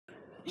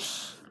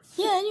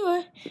Yeah,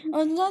 anyway,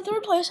 on the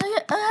third place, I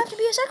have to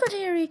be a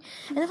secretary.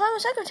 And if I'm a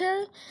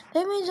secretary,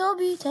 that means I'll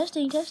be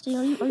testing.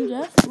 Are you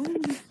deaf?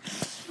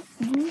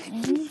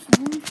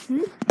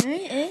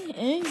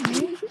 Hey,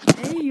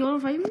 you wanna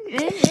fight me?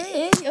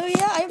 Hey, oh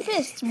yeah, I'm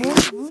pissed.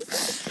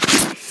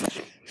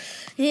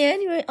 Yeah,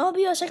 anyway, I'll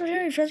be a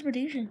secretary of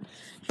transportation.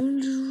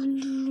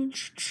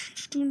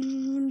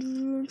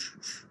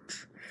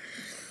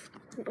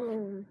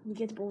 Oh, you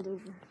get bowled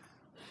over.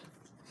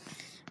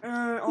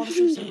 All the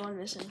troops have gone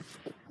missing.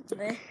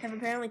 They have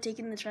apparently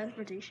taken the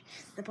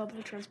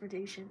public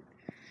transportation.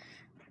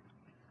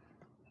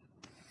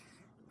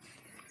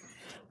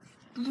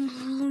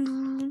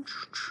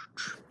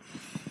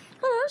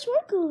 Oh, that's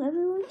more cool,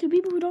 everyone. To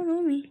people who don't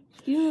know me.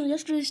 Even though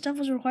yesterday's stuff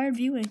was required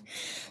viewing.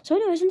 So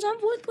anyway, since I'm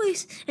fourth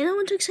place and no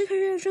one took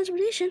Secretary of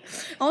Transportation,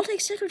 I'll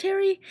take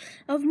Secretary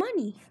of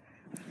Money.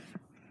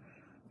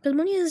 Because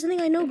money is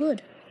something I know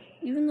good.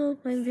 Even though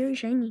I'm very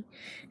shiny.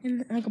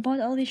 And I could buy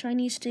all these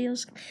shiny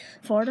steals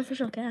for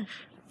artificial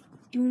cash.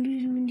 I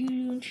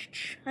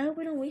hope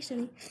we don't waste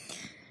any.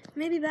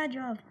 Maybe bad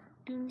job.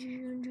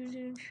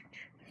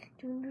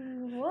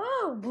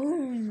 Whoa,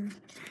 boom.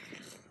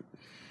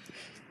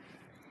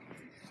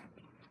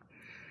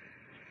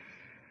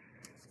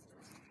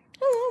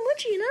 Oh,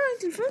 Richie and I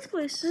in fourth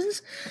place.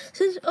 Since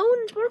Owen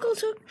and Sparkle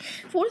took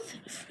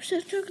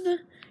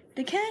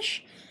the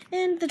cash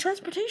and the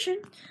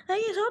transportation, I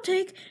guess I'll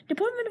take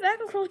Department of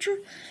Agriculture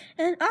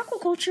and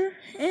Aquaculture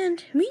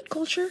and Meat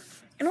Culture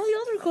and all the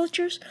other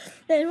cultures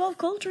that involve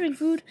culturing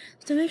food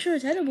to make sure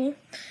it's edible,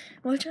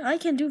 which I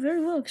can do very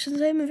well since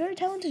I'm a very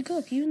talented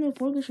cook, even though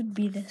Porgo should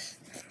be this.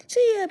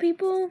 See ya,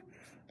 people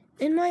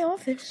in my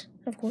office,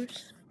 of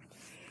course.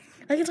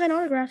 I can sign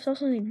autographs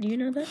also. Do you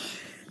know that?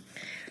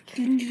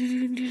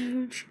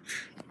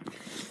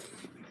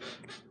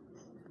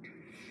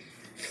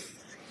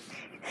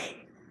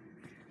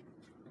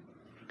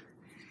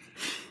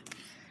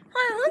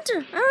 Hi,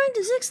 Hunter. I ranked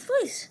in 6th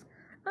place.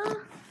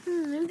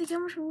 Maybe the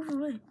camera should move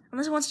away.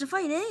 Unless it wants to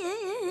fight.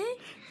 Hey.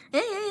 I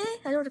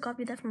don't want to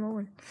copy that from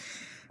Owen.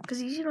 Because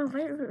he's,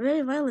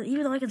 very violent,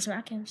 even though I can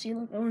smack him. See,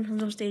 look, Owen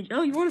comes on stage.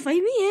 Oh, you want to fight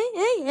me?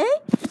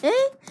 Hey?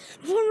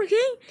 Former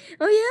king?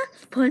 Oh, yeah?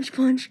 Punch.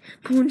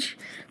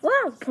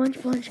 Wow, punch.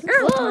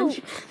 Oh,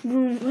 punch.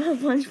 Boom. Oh,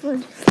 punch.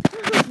 Oh,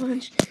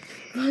 punch.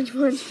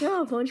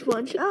 Oh,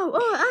 punch. Ow.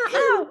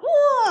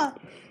 Oh.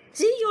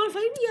 See, you want to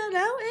fight me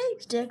now? Hey,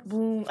 stick.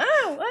 Boom.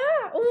 Ow.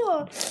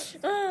 Oh.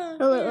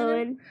 Hello,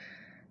 Owen.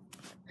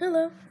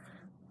 Hello.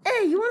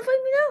 Hey, you want to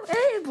fight me now?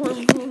 Hey, boom.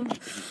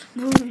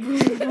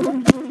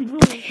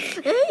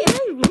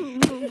 Hey, boom.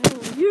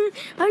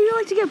 How do you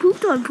like to get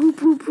pooped on? Poop.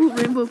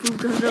 Rainbow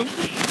pooped on them.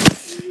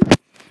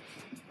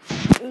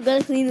 We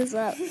gotta clean this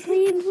up.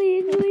 Clean.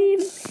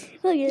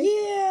 Okay.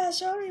 Yeah,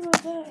 sorry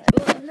about that.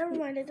 Well, never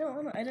mind. I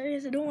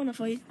don't want to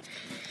fight.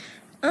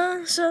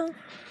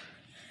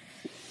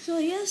 So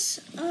yes.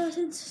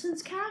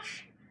 Since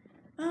cash,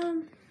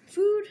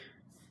 food,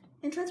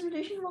 and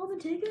transportation have all been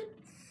taken,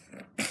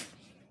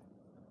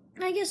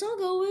 I guess I'll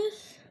go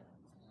with.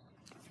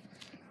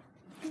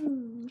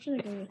 What should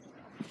I go with?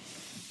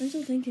 I'm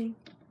still thinking.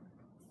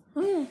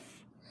 Oh yeah.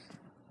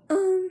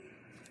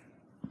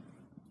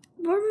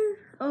 Department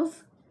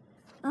of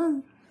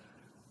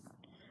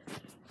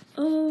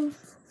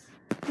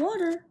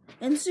water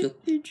and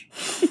sewage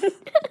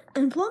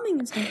and plumbing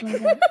and stuff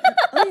like that.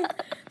 Oh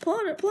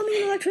yeah, plumbing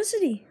and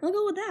electricity. I'll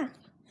go with that.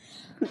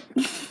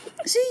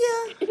 See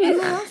ya in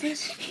my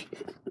office.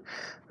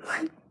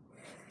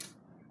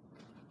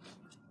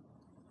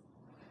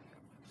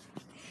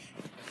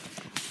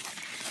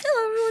 Hello,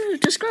 everyone who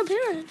just scrubbed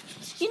here.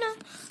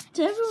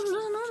 To everyone who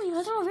doesn't know me,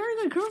 I throw a very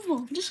good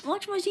curveball. Just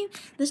watch my team,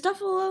 the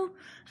Stuffalo,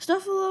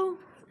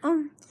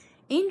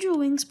 Angel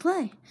Wings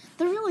play.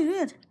 They're really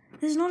good.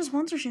 This is not a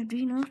sponsorship, do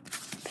you know?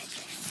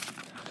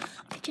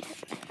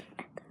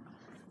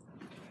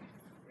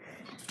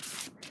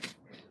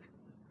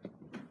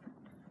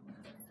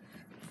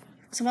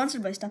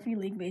 Sponsored by Stuffy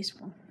League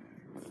Baseball.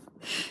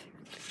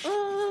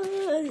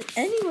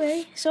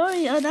 Anyway,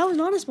 sorry, that was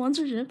not a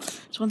sponsorship.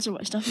 Sponsored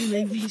by Stuffy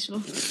League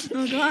Baseball.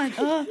 Oh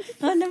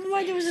God, never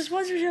mind, it was a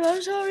sponsorship.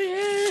 I'm sorry.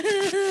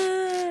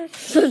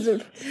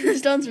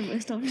 Sponsored by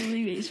Stuffy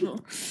League Baseball.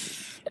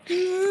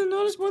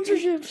 Not a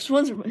sponsorship.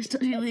 Sponsored by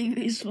Stuffy League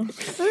Baseball.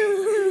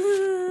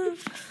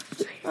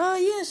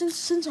 Yeah,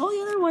 since all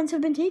the other ones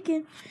have been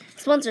taken.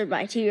 Sponsored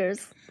by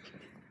Tears.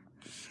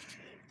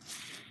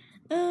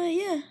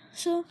 Yeah.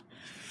 So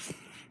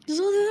there's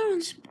all the other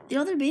ones. The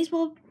other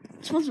baseball.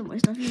 Sponsored by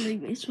Stuffy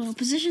League Baseball.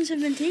 Positions have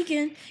been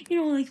taken,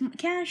 like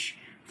cash,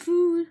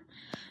 food,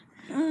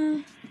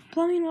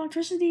 plumbing and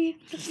electricity,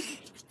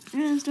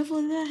 and stuff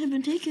like that have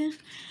been taken.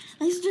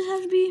 I just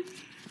have to be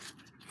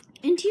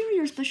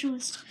interior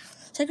specialist,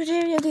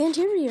 secretary of the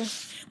interior,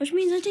 which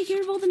means I take care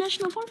of all the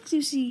national parks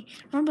you see,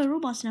 run by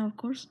robots now, of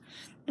course,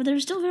 but they're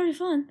still very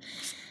fun,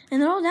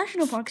 and they're all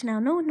national parks now.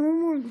 No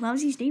more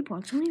lousy state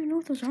parks. I don't even know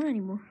if those are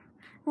anymore.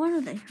 What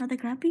are they? Are they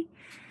crappy?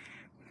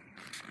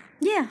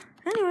 Yeah.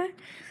 Anyway.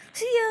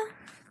 See ya.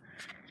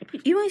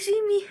 You might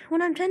see me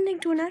when I'm tending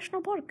to a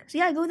national park. So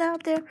yeah, I go there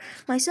up there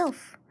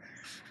myself.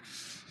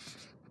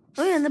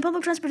 Oh yeah, and the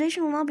public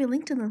transportation will not be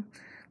linked to them.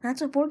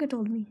 That's what Borga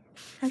told me.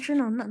 Actually,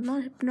 no,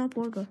 not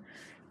Borga.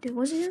 Dude,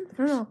 was it him?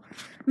 No.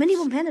 Mini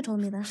Boom Panda told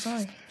me that.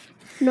 Sorry.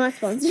 Not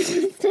sponsored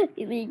by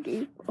Stuffy League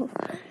Baseball.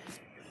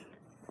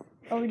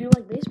 Oh, we do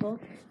like baseball.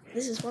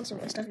 This is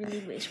sponsored by Stuffy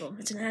League Baseball.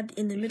 It's an ad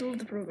in the middle of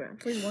the program.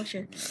 Please watch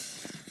it.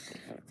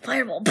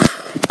 Fireball.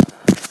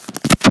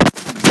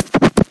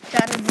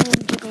 Shatter boom,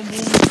 tickle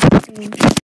boom, boom.